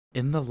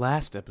in the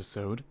last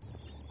episode.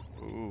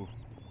 Ooh.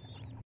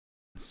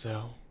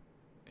 So,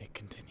 it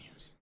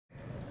continues.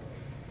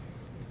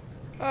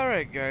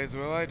 Alright guys,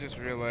 well I just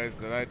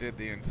realized that I did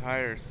the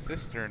entire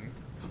cistern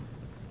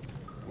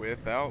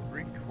without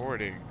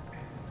recording.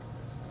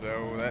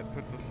 So that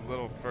puts us a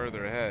little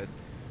further ahead.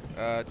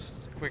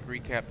 Just a quick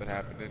recap that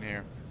happened in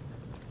here.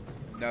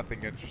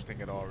 Nothing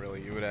interesting at all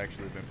really. You would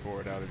actually have been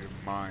bored out of your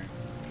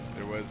minds.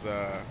 There was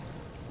the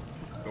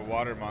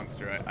water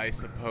monster, I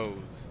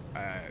suppose.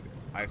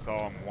 I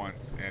saw him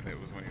once and it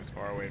was when he was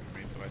far away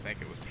from me, so I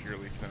think it was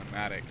purely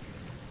cinematic.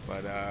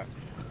 But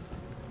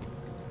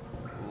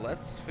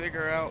let's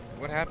figure out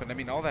what happened. I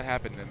mean, all that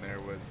happened in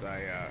there was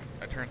I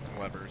turned some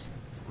levers,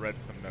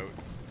 read some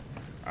notes.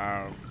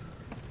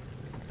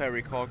 If I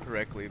recall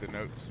correctly, the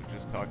notes were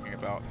just talking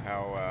about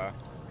how,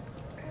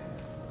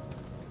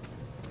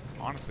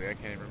 honestly, I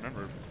can't even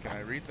remember. Can I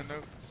read the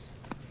notes?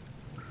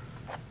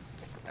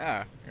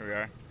 Ah, here we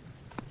are.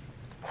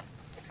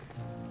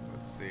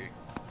 Let's see.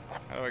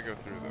 How do I go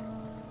through them?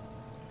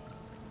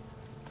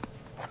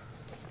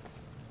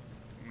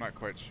 I'm not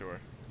quite sure.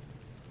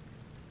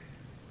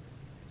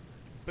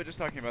 But just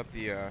talking about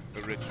the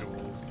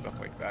rituals, stuff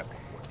like that.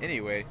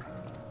 Anyway,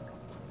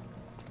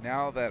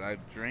 now that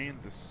I've drained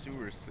the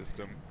sewer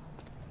system,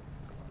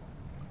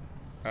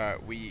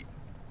 we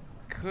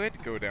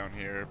could go down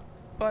here,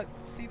 but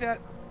see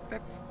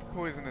that's the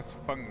poisonous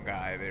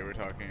fungi they were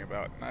talking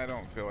about, and I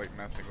don't feel like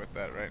messing with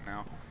that right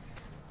now.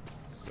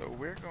 So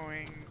we're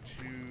going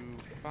to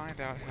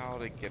find out how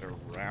to get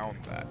around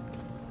that.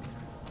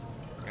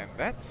 And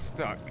that's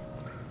stuck.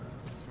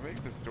 So maybe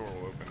this door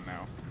will open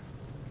now.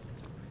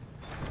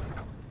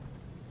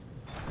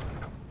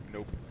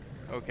 Nope.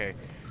 Okay.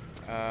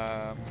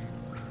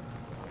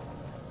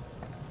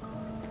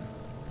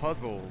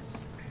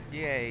 Puzzles.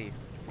 Yay.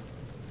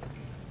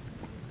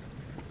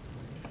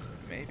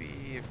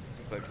 Maybe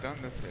since I've done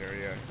this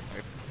area,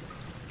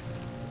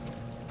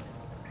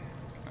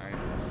 I'm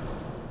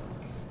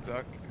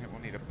stuck and it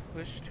will need a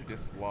push to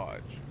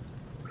dislodge.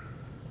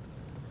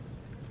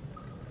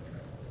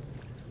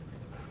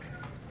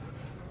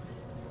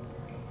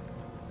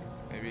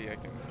 Maybe I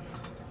can.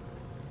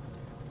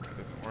 It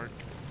doesn't work.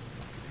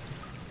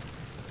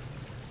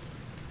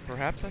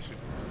 Perhaps I should.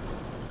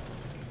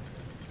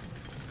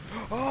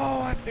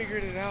 Oh, I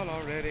figured it out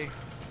already.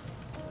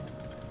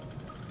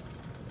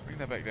 Bring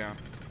that back down.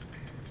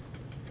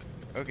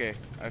 Okay,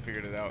 I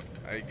figured it out.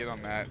 I get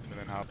on that, and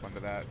then hop onto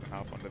that, and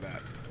hop onto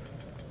that.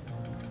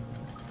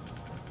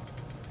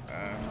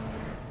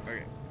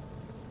 Okay.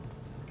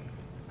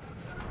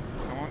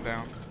 Come on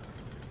down.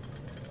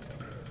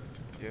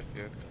 Yes,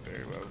 yes.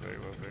 Very well, very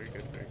well. Very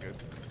good, very good.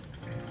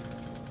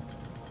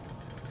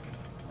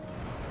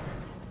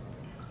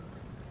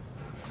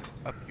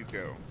 Up you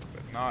go,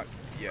 but not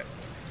yet.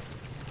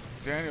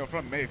 Daniel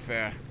from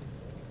Mayfair.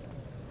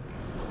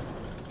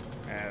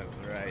 That's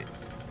right.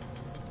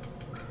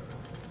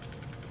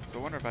 So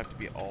I wonder if I have to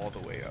be all the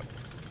way up.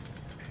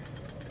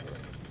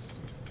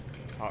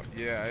 Hop.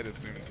 Yeah, I'd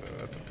assume so.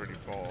 That's a pretty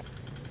fall.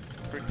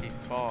 Pretty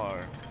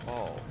far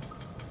fall.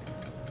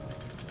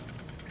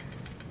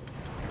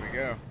 Here we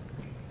go.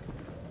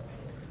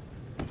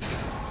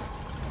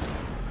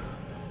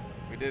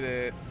 We did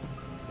it.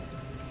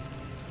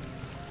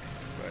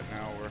 But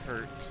now we're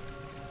hurt.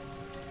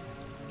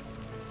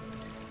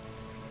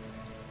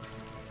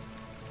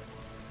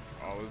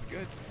 All is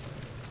good.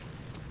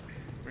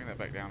 Bring that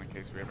back down in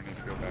case we ever need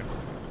to go back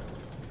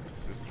to the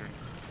cistern.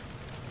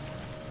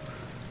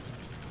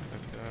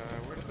 But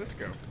where does this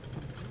go?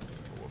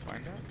 We'll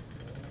find out.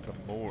 The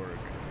morgue.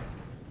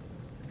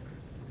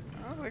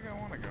 I don't think I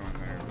want to go in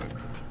there, but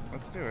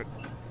let's do it.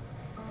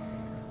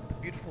 The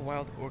beautiful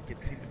wild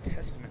orchid seemed a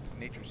testament to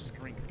nature's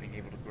strength being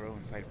able to grow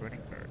inside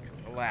Brenningburg.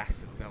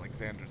 Alas, it was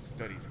Alexander's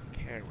studies and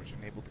care which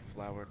enabled the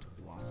flower to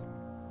blossom.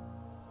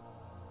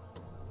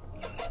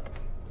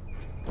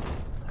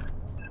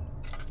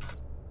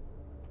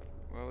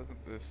 Well,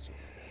 isn't this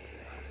just...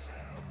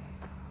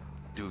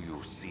 Do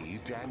you see,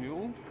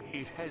 Daniel?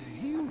 It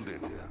has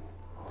yielded.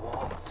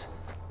 What?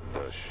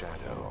 The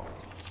shadow.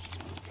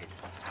 It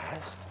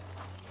has?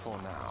 For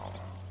now.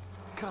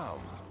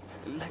 Come,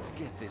 let's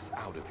get this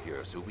out of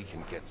here so we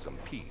can get some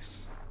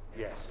peace.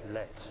 Yes,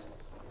 let's.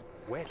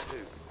 Where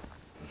to?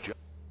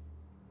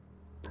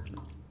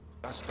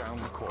 Just down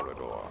the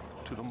corridor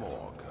to the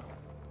morgue.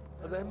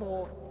 Are there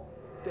more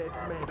dead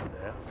men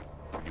there?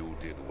 You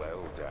did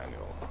well,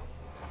 Daniel.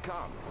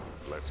 Come,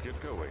 let's get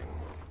going.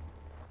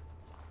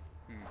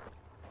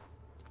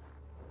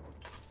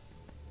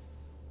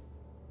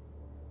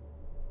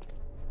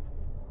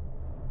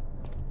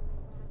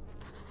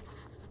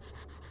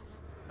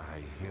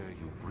 I hear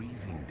you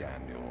breathing,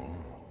 Daniel.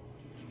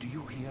 Do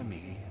you hear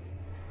me?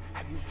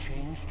 Have you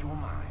changed your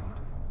mind?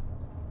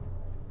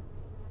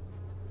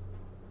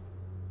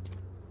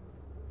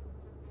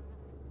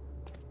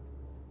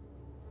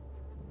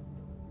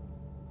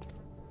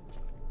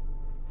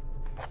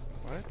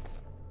 What?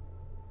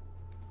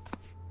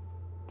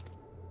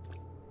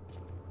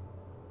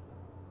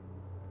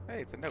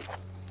 Hey, it's a note.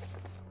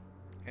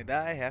 And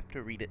I have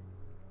to read it.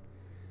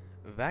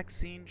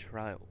 Vaccine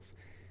trials.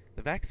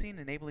 The vaccine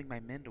enabling my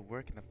men to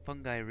work in the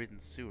fungi-ridden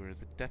sewer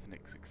is a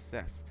definite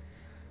success.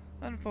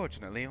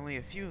 Unfortunately, only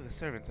a few of the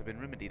servants have been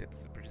remedied at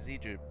this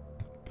procedure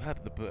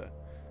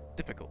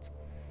difficult.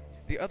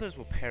 The others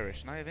will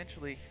perish, and I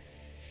eventually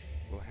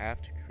will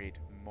have to create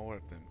more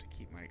of them to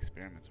keep my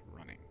experiments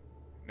running.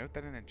 Note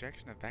that an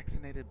injection of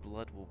vaccinated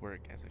blood will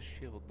work as a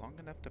shield long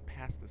enough to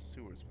pass the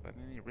sewers without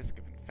any risk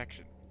of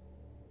infection.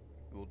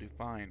 It will do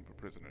fine for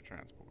prisoner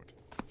transport.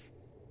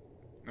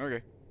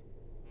 Okay.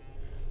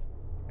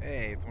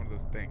 Hey, it's one of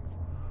those things.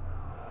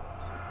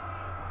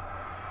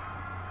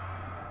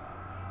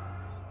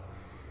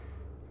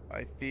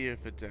 I fear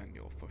for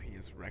Daniel, for he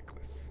is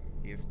reckless.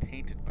 He is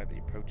tainted by the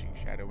approaching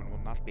shadow and will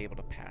not be able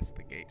to pass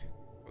the gate.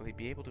 Will he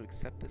be able to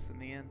accept this in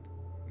the end?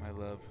 My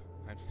love,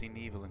 I've seen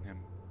evil in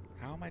him.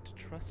 How am I to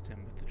trust him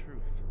with the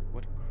truth?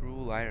 What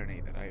cruel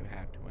irony that I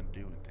have to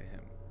undo into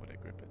him what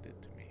Agrippa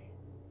did to me.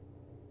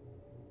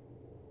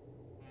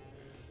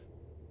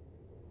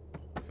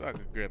 Fuck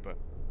Agrippa.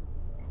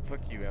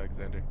 Fuck you,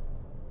 Alexander.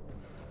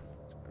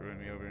 Screwing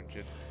me over and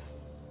shit.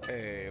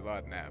 Hey,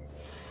 Laudanum.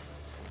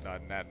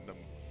 Laudanum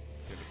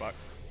to the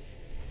box.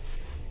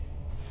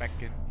 Back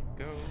in you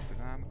go, cause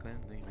I'm a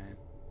cleanly man.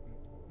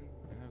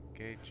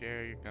 Okay,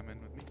 chair, you're coming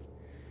with me.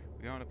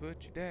 We're gonna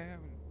put you down.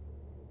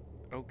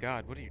 Oh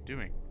god, what are you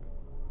doing?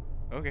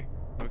 Okay,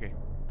 okay.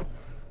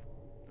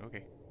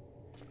 Okay.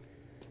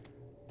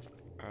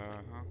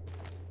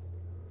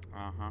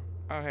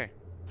 Oh, hey.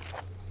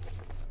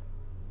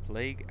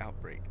 Plague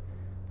outbreak.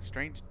 The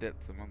strange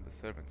deaths among the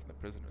servants and the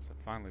prisoners have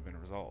finally been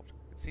resolved.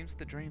 It seems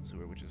the drain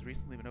sewer, which has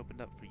recently been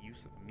opened up for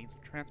use of a means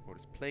of transport,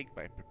 is plagued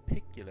by a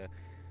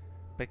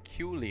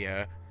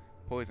peculiar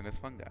poisonous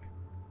fungi.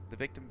 The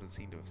victims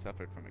seem to have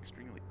suffered from an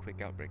extremely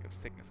quick outbreak of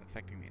sickness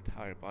affecting the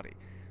entire body.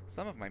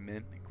 Some of my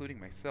men, including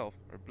myself,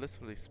 are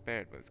blissfully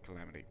spared by this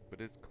calamity, but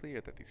it is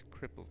clear that this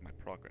cripples my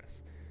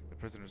progress. The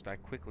prisoners die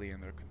quickly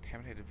and their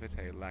contaminated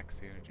vitae lacks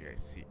the energy I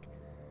seek.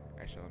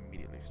 I shall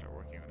immediately start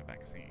working on a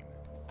vaccine.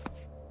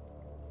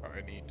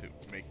 I need to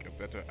make a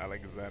better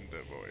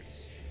Alexander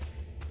voice.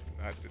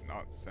 That did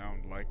not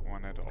sound like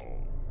one at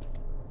all.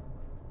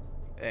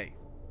 Hey.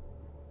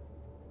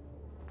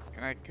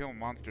 Can I kill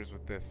monsters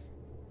with this?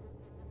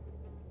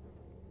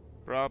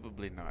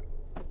 Probably not.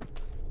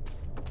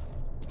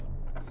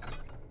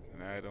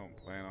 And I don't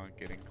plan on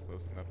getting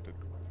close enough to...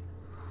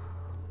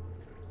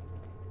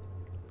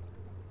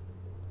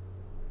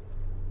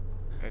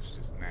 That's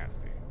just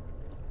nasty.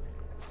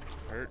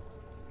 Hurt.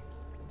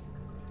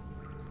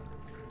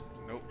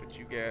 Nope, but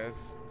you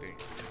guys stink.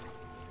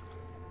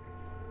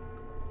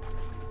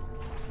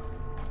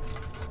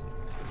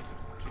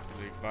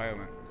 Particularly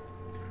violent.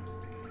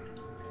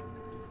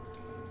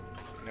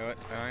 You know what?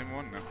 I don't even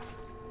want to know.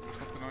 There's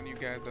something on you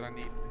guys that I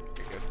need?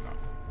 I guess not.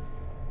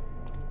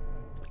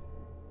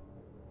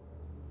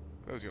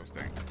 Close your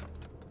stink.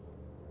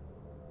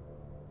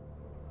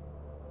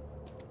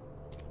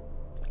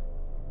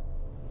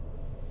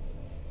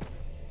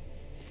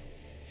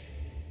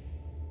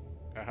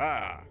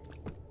 Aha!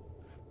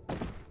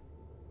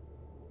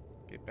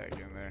 Get back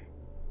in there.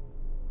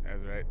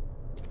 That's right.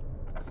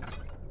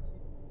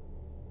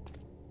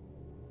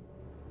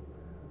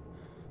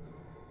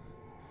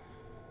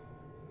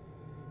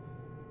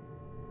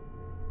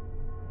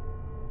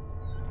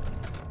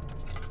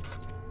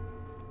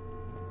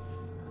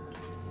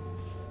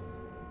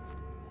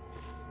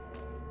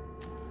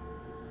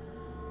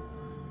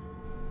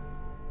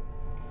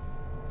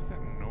 What's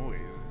that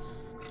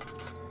noise? Does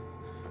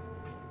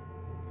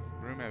this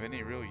room have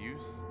any real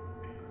use?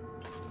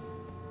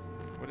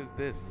 What is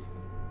this?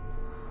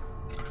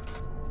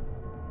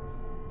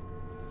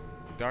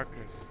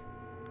 Darkness.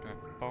 Can I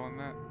fall in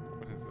that?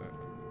 What is that?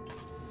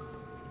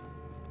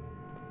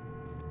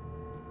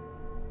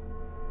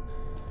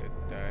 Dead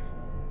guy.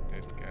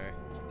 Dead guy.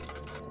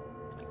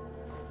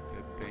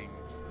 Dead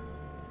things.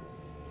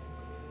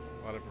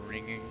 A lot of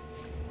ringing.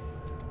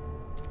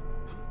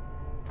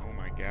 Oh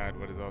my god,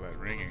 what is all that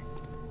ringing? Is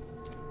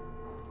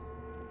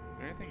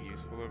there anything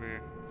useful over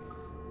here?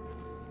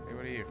 Hey,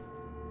 what are you?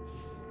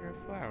 You're a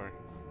flower.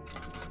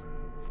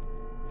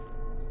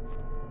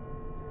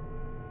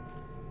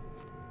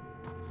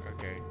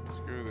 Okay,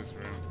 screw this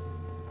room.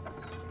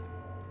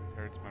 It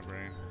hurts my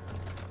brain.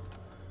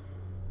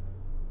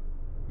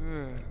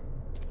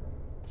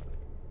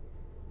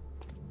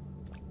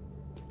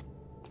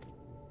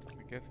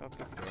 I guess out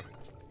this door.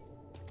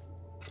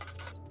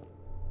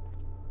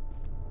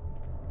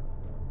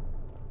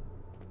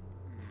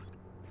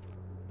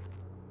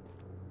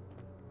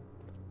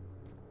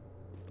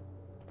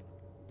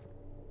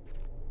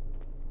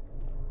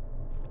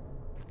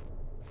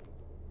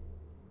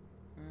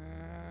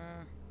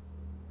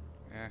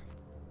 Yeah.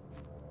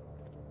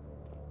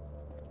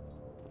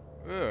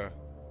 Ugh.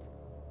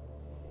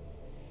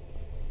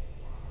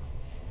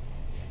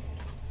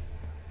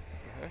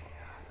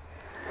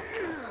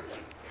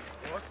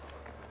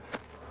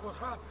 What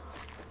happened?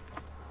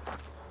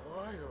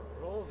 Why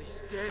are all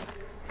these dead?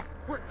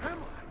 Where am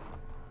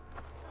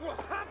I?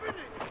 What's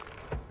happening?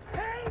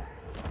 Help!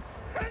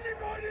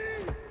 Anybody!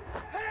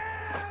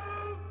 Help!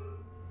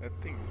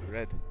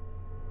 red.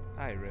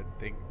 Hi, red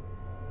thing.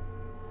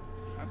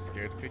 I'm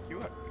scared to pick you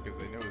up because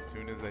I know as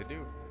soon as I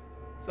do,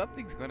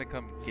 something's gonna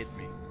come get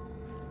me.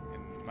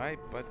 And my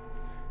butt,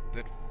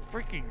 that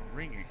freaking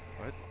ringing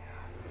butt.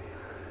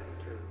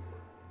 2,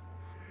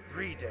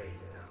 3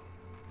 days now.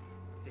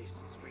 This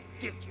is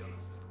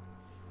ridiculous.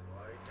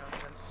 Why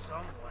doesn't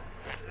someone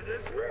get to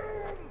this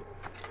room?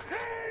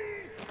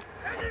 Hey!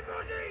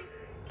 Anybody?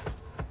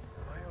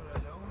 Am I all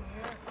alone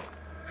here?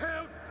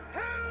 Help!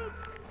 Help!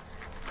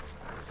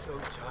 I'm so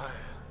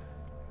tired.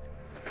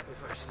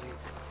 If I sleep,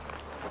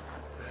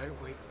 will I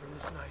wake from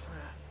this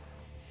nightmare?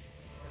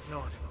 If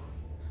not,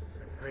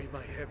 I pray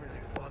my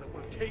Heavenly Father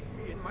will take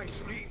me in my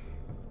sleep.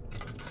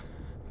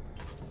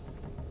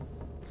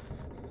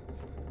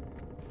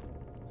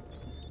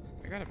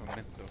 I got a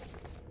memento.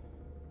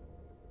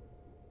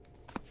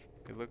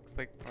 It looks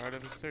like part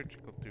of a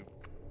surgical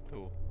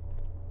tool.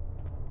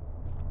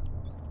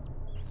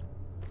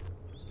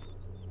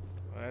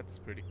 Well, that's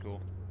pretty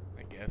cool,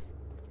 I guess.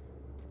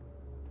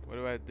 What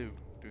do I do?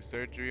 Do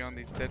surgery on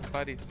these dead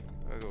bodies?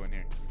 I'll go in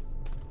here.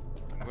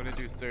 I'm gonna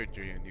do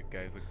surgery on you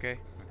guys, okay?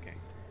 Okay.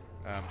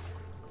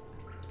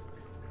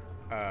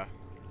 Well,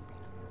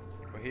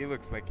 he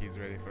looks like he's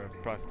ready for a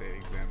prostate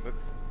exam.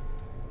 Let's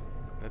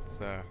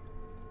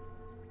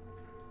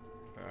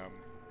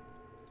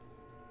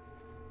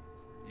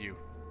you.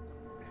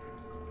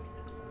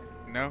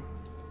 No?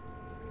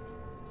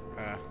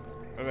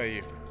 What about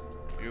you?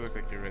 You look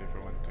like you're ready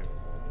for one too.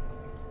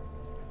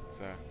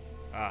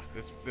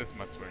 It's, this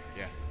must work,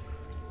 yeah.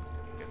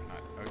 Guess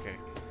not, okay.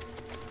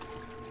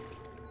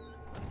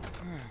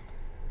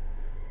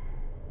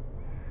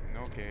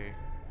 Okay.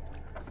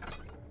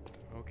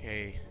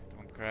 Okay,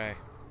 don't cry.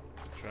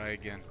 Try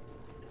again.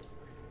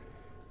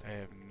 I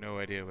have no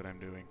idea what I'm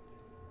doing.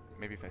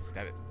 Maybe if I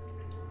stab it.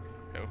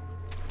 No.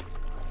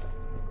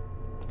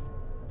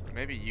 Or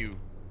maybe you.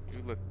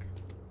 You look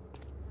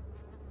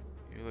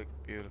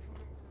beautiful.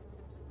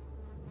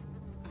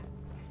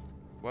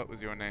 What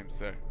was your name,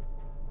 sir?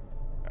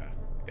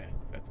 Yeah,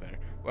 that's better.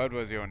 What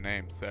was your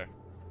name, sir?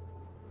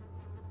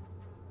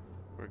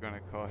 We're gonna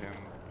call him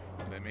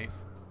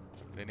Limmy's.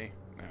 Linny?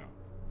 No.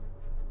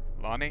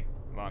 Lonnie?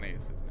 Lonnie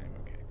is his name,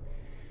 okay.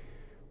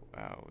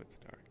 Wow, it's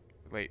dark.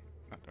 Wait,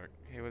 not dark.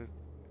 Hey, what is...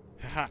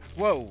 Haha!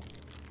 Whoa!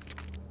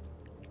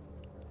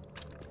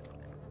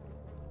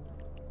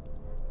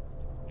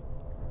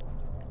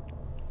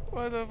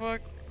 What the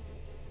fuck?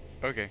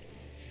 Okay.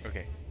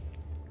 Okay.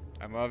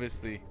 I'm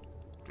obviously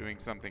doing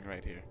something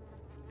right here.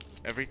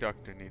 Every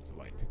doctor needs a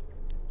light.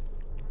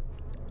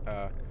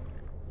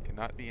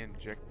 Cannot be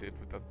injected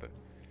without the...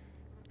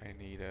 I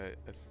need a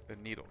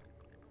needle.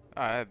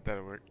 Ah,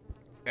 that'll work.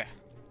 Yeah.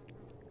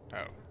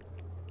 Oh.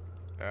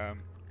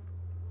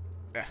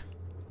 Yeah.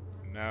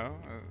 No.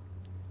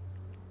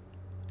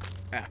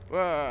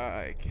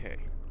 Okay.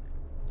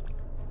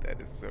 That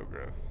is so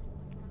gross.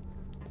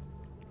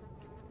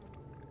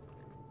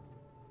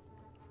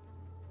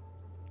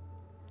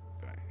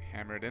 Do I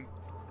hammer it in?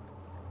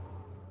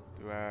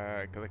 Do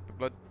I collect the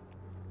blood?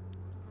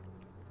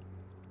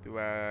 Do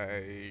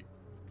I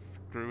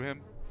screw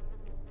him?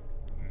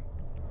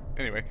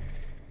 Anyway.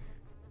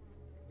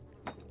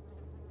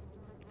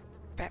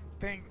 That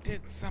thing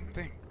did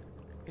something.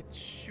 It's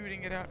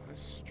shooting it out in the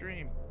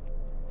stream.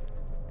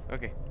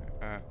 Okay.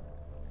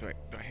 Do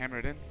I hammer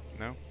it in?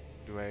 No.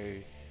 Do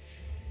I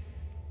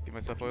give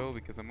myself oil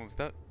because I'm almost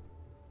out?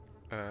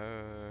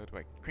 Do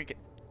I crank it?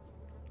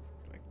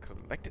 Do I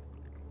collect it?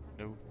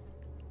 No.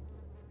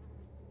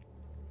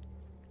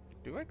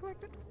 Do I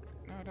collect it?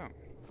 No, I don't.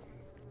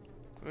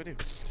 What do I do?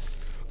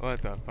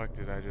 What the fuck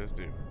did I just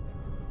do?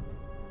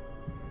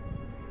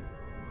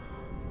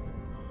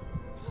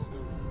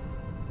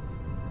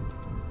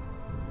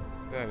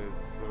 That is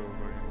so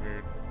fucking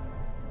weird.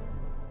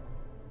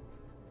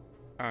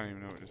 I don't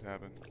even know what just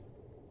happened.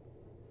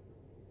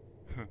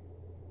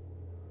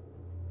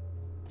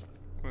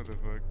 What the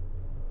fuck?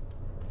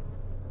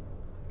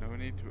 No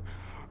need to...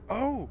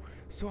 Oh!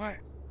 So I...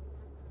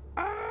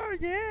 Oh,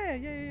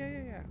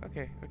 yeah.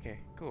 Okay,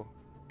 cool.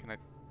 Can I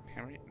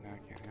hammer it? No, I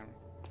can't hammer it.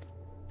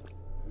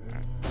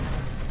 Alright.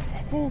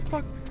 Oh,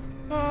 fuck!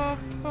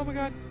 Oh my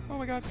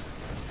god.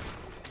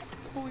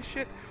 Holy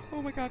shit.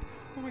 Oh my god.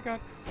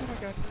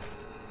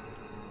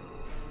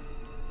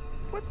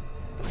 What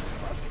the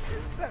fuck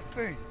is that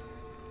thing?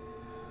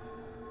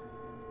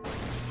 Oh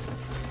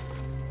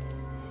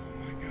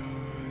my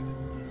god.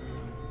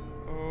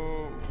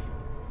 Oh,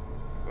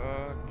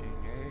 fucking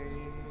A.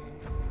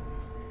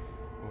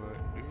 What do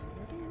I do?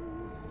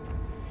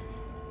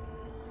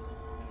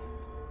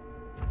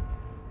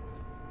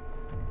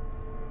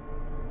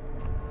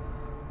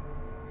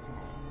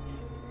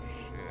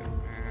 Shit,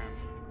 man.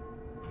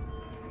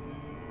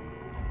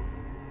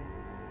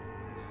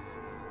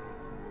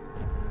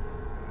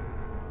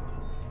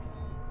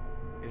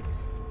 If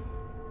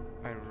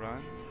I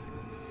run,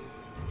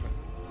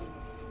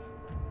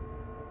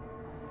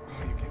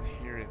 oh, you can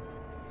hear it.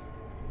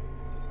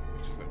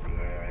 It's just like,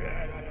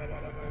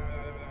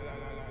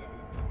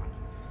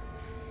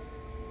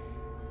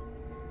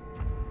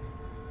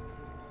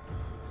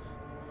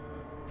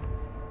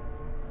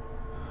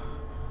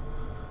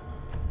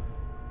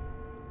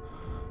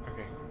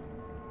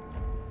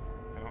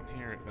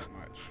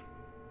 much.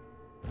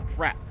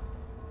 Crap.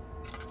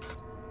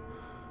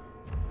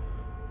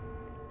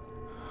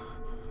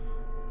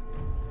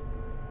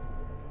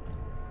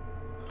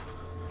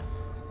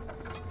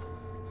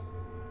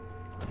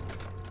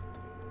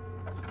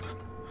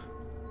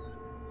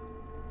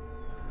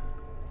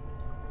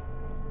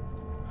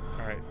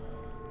 Alright.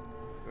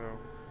 So.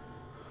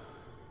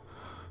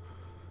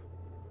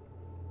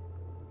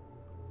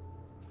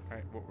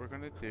 Alright, what we're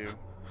gonna do is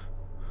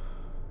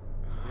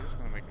we're just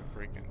gonna make a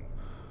freaking.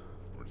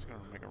 We're just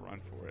gonna make a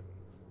run for it.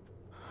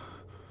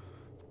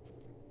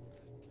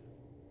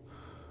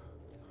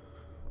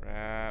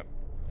 Wrap.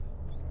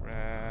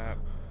 Wrap.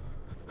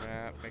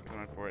 Wrap. Make a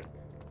run for it.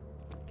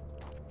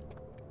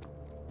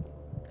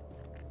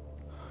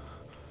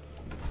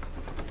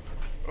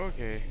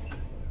 Okay.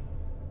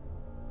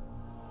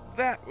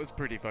 That was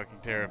pretty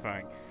fucking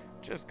terrifying.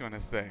 Just gonna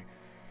say.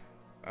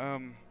 Yeah,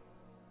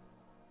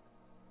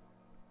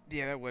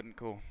 that wasn't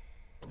cool.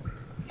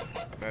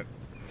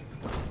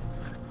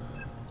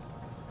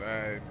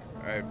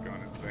 I've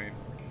gone insane.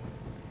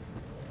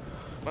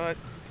 But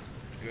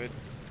good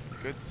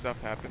stuff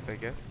happened, I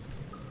guess.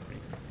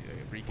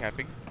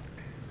 Recapping.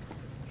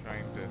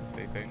 Trying to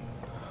stay sane.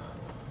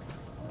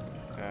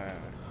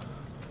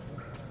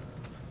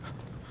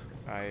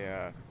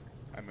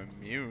 I'm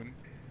immune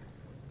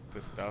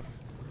to stuff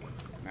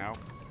now.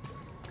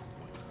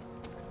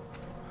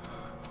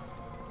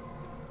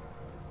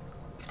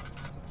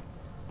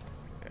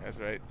 Yeah, that's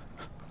right.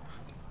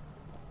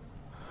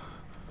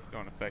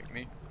 Don't affect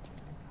me.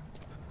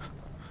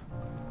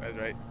 That's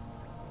right.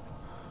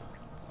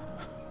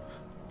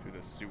 To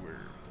the sewer.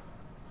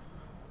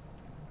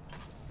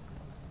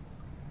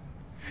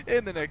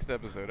 In the next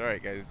episode.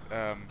 Alright, guys.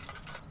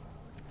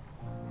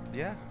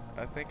 Yeah,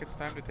 I think it's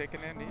time to take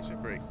an amnesia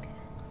break.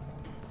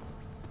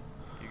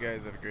 You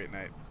guys have a great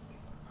night.